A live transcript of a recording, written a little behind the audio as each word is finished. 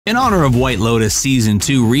In honor of White Lotus Season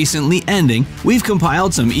 2 recently ending, we've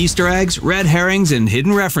compiled some Easter eggs, red herrings, and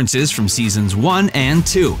hidden references from Seasons 1 and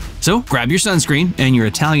 2. So grab your sunscreen and your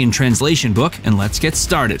Italian translation book and let's get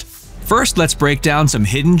started. First, let's break down some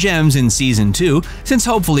hidden gems in Season 2, since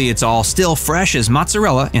hopefully it's all still fresh as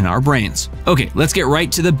mozzarella in our brains. Okay, let's get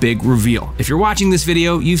right to the big reveal. If you're watching this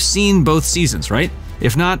video, you've seen both seasons, right?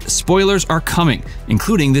 If not, spoilers are coming,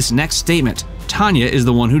 including this next statement. Tanya is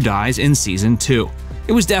the one who dies in Season 2.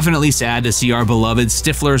 It was definitely sad to see our beloved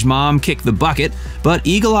Stifler's mom kick the bucket, but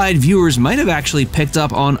eagle-eyed viewers might have actually picked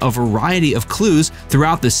up on a variety of clues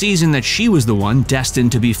throughout the season that she was the one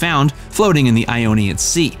destined to be found floating in the Ionian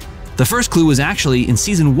Sea. The first clue was actually in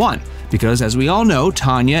Season 1, because as we all know,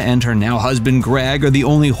 Tanya and her now husband Greg are the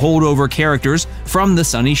only holdover characters from the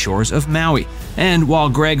sunny shores of Maui. And while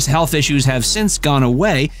Greg's health issues have since gone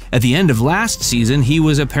away, at the end of last season he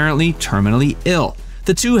was apparently terminally ill.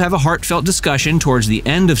 The two have a heartfelt discussion towards the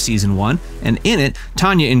end of Season 1, and in it,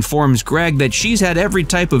 Tanya informs Greg that she's had every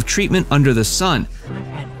type of treatment under the sun. I've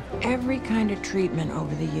had every kind of treatment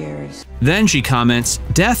over the years. Then she comments,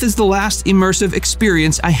 "Death is the last immersive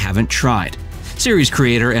experience I haven't tried." Series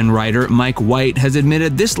creator and writer Mike White has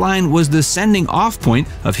admitted this line was the sending off point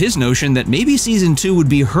of his notion that maybe Season 2 would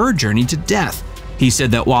be her journey to death. He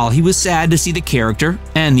said that while he was sad to see the character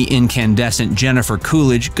and the incandescent Jennifer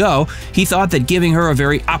Coolidge go, he thought that giving her a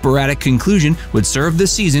very operatic conclusion would serve the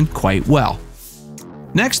season quite well.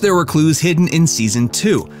 Next, there were clues hidden in Season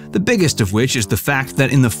 2, the biggest of which is the fact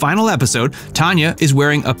that in the final episode, Tanya is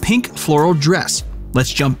wearing a pink floral dress.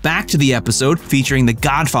 Let's jump back to the episode featuring the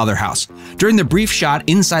Godfather house. During the brief shot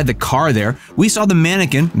inside the car there, we saw the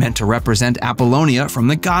mannequin meant to represent Apollonia from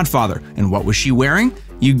The Godfather, and what was she wearing?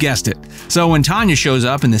 You guessed it. So when Tanya shows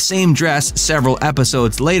up in the same dress several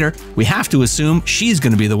episodes later, we have to assume she's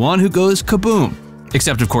going to be the one who goes kaboom.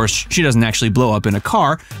 Except of course, she doesn't actually blow up in a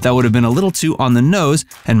car. That would have been a little too on the nose,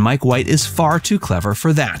 and Mike White is far too clever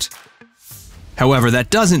for that. However,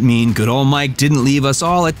 that doesn't mean good old Mike didn't leave us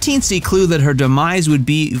all a teensy clue that her demise would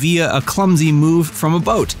be via a clumsy move from a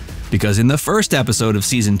boat. Because in the first episode of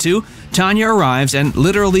Season 2, Tanya arrives and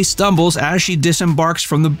literally stumbles as she disembarks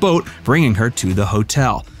from the boat, bringing her to the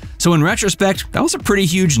hotel. So in retrospect, that was a pretty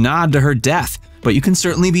huge nod to her death, but you can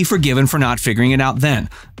certainly be forgiven for not figuring it out then.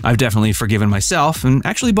 I've definitely forgiven myself and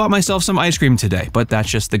actually bought myself some ice cream today, but that's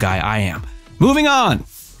just the guy I am. Moving on!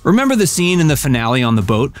 Remember the scene in the finale on the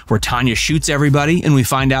boat where Tanya shoots everybody and we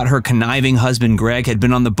find out her conniving husband Greg had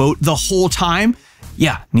been on the boat the whole time?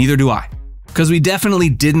 Yeah, neither do I. Because we definitely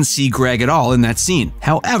didn't see Greg at all in that scene.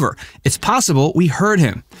 However, it's possible we heard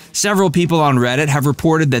him. Several people on Reddit have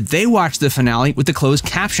reported that they watched the finale with the closed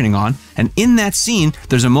captioning on, and in that scene,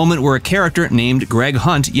 there's a moment where a character named Greg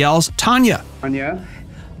Hunt yells, "Tanya!" Tanya?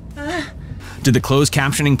 Did the closed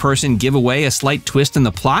captioning person give away a slight twist in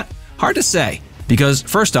the plot? Hard to say. Because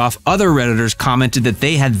first off, other Redditors commented that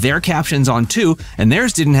they had their captions on too, and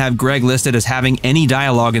theirs didn't have Greg listed as having any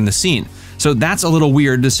dialogue in the scene. So that's a little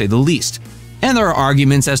weird to say the least. And there are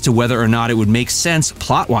arguments as to whether or not it would make sense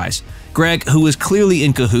plot-wise. Greg, who was clearly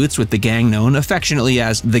in cahoots with the gang known affectionately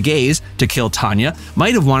as the Gays to kill Tanya,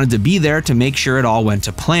 might have wanted to be there to make sure it all went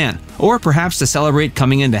to plan, or perhaps to celebrate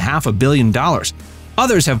coming into $500 million.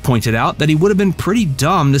 Others have pointed out that he would have been pretty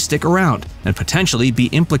dumb to stick around and potentially be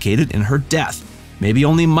implicated in her death. Maybe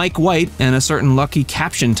only Mike White and a certain lucky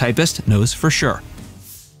caption typist knows for sure.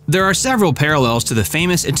 There are several parallels to the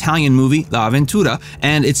famous Italian movie La Ventura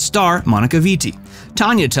and its star Monica Vitti.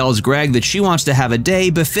 Tanya tells Greg that she wants to have a day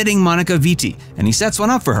befitting Monica Vitti, and he sets one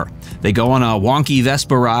up for her. They go on a wonky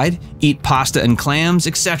Vespa ride, eat pasta and clams,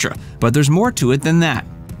 etc. But there's more to it than that.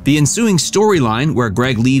 The ensuing storyline, where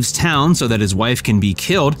Greg leaves town so that his wife can be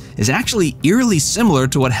killed, is actually eerily similar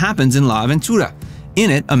to what happens in La Ventura. In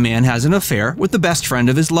it, a man has an affair with the best friend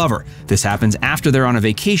of his lover. This happens after they're on a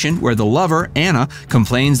vacation where the lover, Anna,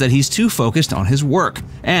 complains that he's too focused on his work,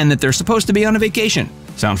 and that they're supposed to be on a vacation.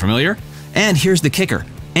 Sound familiar? And here's the kicker.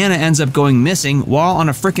 Anna ends up going missing while on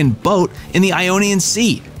a frickin' boat in the Ionian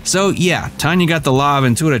Sea. So yeah, Tanya got the La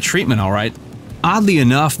Ventura treatment alright. Oddly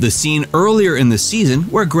enough, the scene earlier in the season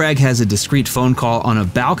where Greg has a discreet phone call on a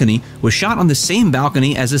balcony was shot on the same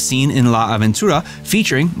balcony as a scene in La Aventura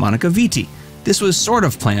featuring Monica Vitti. This was sort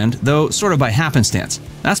of planned, though sort of by happenstance.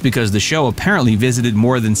 That's because the show apparently visited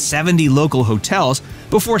more than 70 local hotels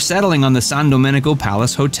before settling on the San Domenico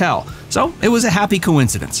Palace Hotel, so it was a happy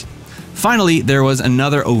coincidence. Finally, there was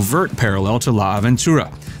another overt parallel to La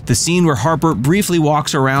Aventura. The scene where Harper briefly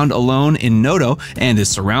walks around alone in Noto and is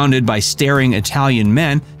surrounded by staring Italian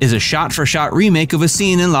men is a shot-for-shot remake of a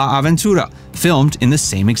scene in La Aventura, filmed in the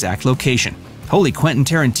same exact location. Holy Quentin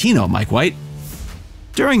Tarantino, Mike White.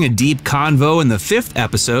 During a deep convo in the 5th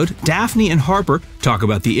episode, Daphne and Harper talk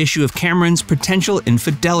about the issue of Cameron's potential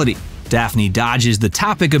infidelity. Daphne dodges the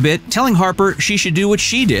topic a bit, telling Harper she should do what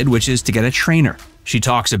she did, which is to get a trainer. She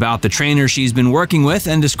talks about the trainer she's been working with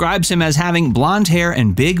and describes him as having blonde hair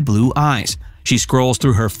and big blue eyes. She scrolls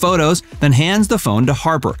through her photos, then hands the phone to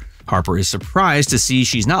Harper. Harper is surprised to see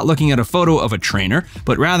she's not looking at a photo of a trainer,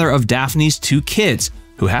 but rather of Daphne's 2 kids,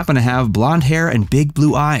 who happen to have blonde hair and big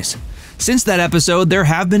blue eyes. Since that episode, there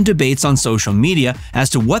have been debates on social media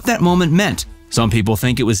as to what that moment meant. Some people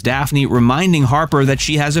think it was Daphne reminding Harper that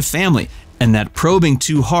she has a family, and that probing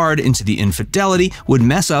too hard into the infidelity would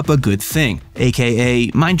mess up a good thing,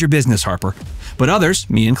 aka mind your business, Harper. But others,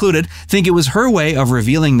 me included, think it was her way of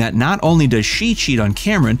revealing that not only does she cheat on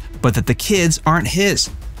Cameron, but that the kids aren't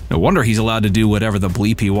his. No wonder he's allowed to do whatever the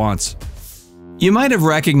bleep he wants. You might have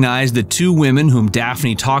recognized the 2 women whom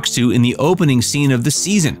Daphne talks to in the opening scene of the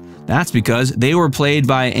season. That's because they were played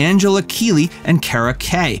by Angela Keeley and Kara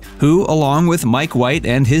Kay, who, along with Mike White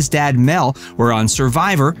and his dad Mel, were on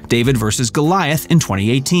Survivor: David vs. Goliath in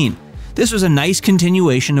 2018. This was a nice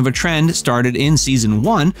continuation of a trend started in Season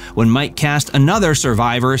 1 when Mike cast another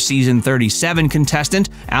Survivor Season 37 contestant,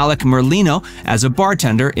 Alec Merlino, as a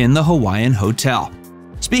bartender in the Hawaiian hotel.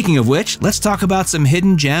 Speaking of which, let's talk about some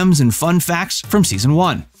hidden gems and fun facts from Season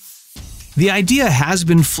 1. The idea has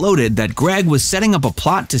been floated that Greg was setting up a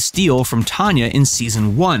plot to steal from Tanya in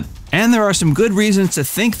Season 1, and there are some good reasons to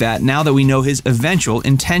think that now that we know his eventual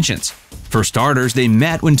intentions. For starters, they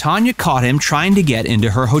met when Tanya caught him trying to get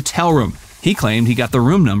into her hotel room. He claimed he got the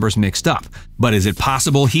room numbers mixed up. But is it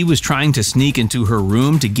possible he was trying to sneak into her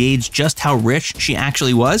room to gauge just how rich she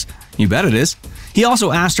actually was? You bet it is. He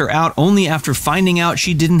also asked her out only after finding out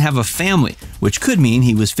she didn't have a family, which could mean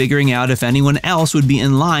he was figuring out if anyone else would be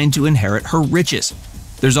in line to inherit her riches.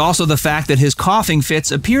 There's also the fact that his coughing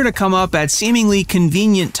fits appear to come up at seemingly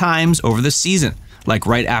convenient times over the season, like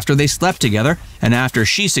right after they slept together and after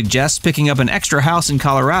she suggests picking up an extra house in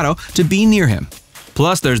Colorado to be near him.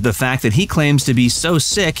 Plus, there's the fact that he claims to be so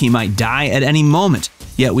sick he might die at any moment,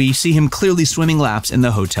 yet we see him clearly swimming laps in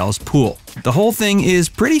the hotel's pool. The whole thing is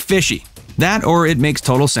pretty fishy. That or it makes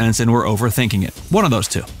total sense and we're overthinking it. One of those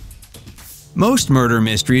two. Most murder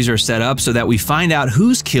mysteries are set up so that we find out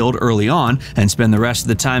who's killed early on and spend the rest of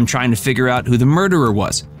the time trying to figure out who the murderer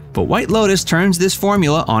was. But White Lotus turns this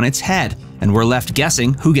formula on its head, and we're left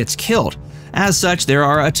guessing who gets killed. As such, there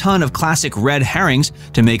are a ton of classic red herrings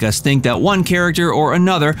to make us think that one character or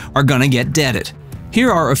another are gonna get deaded.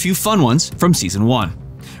 Here are a few fun ones from Season 1.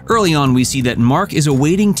 Early on, we see that Mark is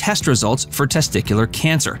awaiting test results for testicular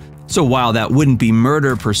cancer. So while that wouldn't be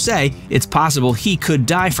murder per se, it's possible he could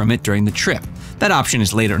die from it during the trip. That option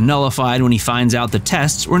is later nullified when he finds out the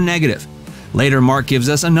tests were negative. Later, Mark gives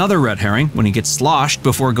us another red herring when he gets sloshed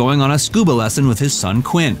before going on a scuba lesson with his son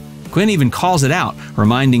Quinn. Quinn even calls it out,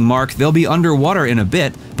 reminding Mark they'll be underwater in a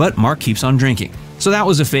bit, but Mark keeps on drinking. So that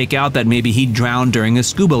was a fake out that maybe he drowned during a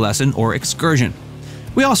scuba lesson or excursion.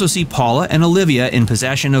 We also see Paula and Olivia in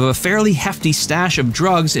possession of a fairly hefty stash of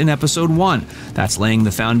drugs in Episode 1. That's laying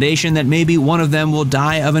the foundation that maybe one of them will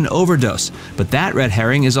die of an overdose, but that red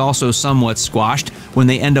herring is also somewhat squashed when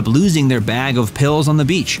they end up losing their bag of pills on the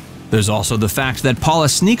beach. There's also the fact that Paula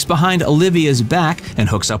sneaks behind Olivia's back and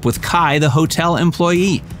hooks up with Kai, the hotel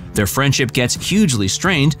employee. Their friendship gets hugely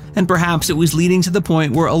strained, and perhaps it was leading to the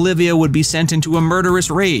point where Olivia would be sent into a murderous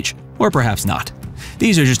rage, or perhaps not.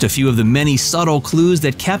 These are just a few of the many subtle clues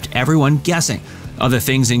that kept everyone guessing. Other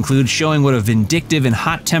things include showing what a vindictive and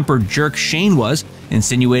hot-tempered jerk Shane was,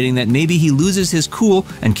 insinuating that maybe he loses his cool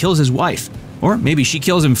and kills his wife. Or maybe she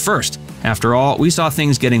kills him first. After all, we saw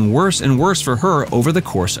things getting worse and worse for her over the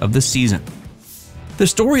course of the season. The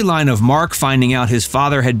storyline of Mark finding out his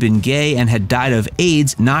father had been gay and had died of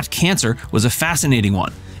AIDS, not cancer, was a fascinating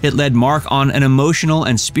one. It led Mark on an emotional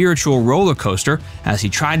and spiritual roller coaster as he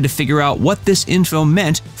tried to figure out what this info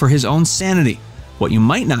meant for his own sanity. What you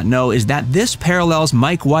might not know is that this parallels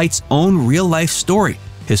Mike White's own real-life story.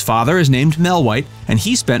 His father is named Mel White, and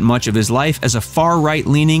he spent much of his life as a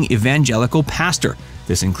far-right-leaning evangelical pastor.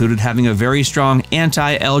 This included having a very strong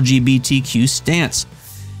anti-LGBTQ stance.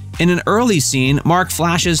 In an early scene, Mark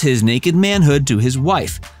flashes his naked manhood to his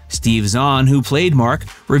wife. Steve Zahn, who played Mark,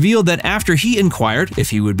 revealed that after he inquired if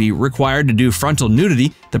he would be required to do frontal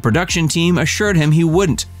nudity, the production team assured him he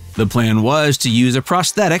wouldn't. The plan was to use a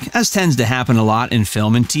prosthetic, as tends to happen a lot in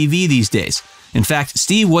film and TV these days. In fact,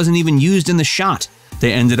 Steve wasn't even used in the shot.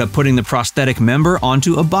 They ended up putting the prosthetic member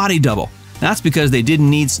onto a body double. That's because they didn't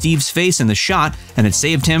need Steve's face in the shot, and it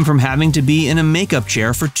saved him from having to be in a makeup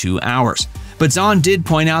chair for 2 hours. But Zahn did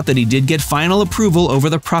point out that he did get final approval over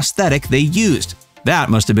the prosthetic they used. That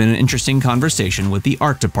must have been an interesting conversation with the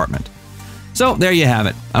art department. So there you have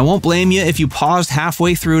it. I won't blame you if you paused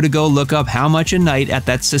halfway through to go look up how much a night at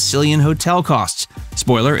that Sicilian hotel costs.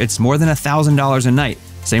 Spoiler, it's more than $1,000 a night.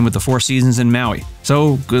 Same with the Four Seasons in Maui.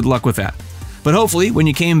 So good luck with that. But hopefully, when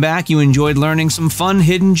you came back, you enjoyed learning some fun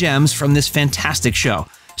hidden gems from this fantastic show.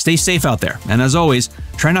 Stay safe out there, and as always,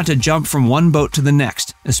 try not to jump from one boat to the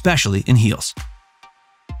next, especially in heels.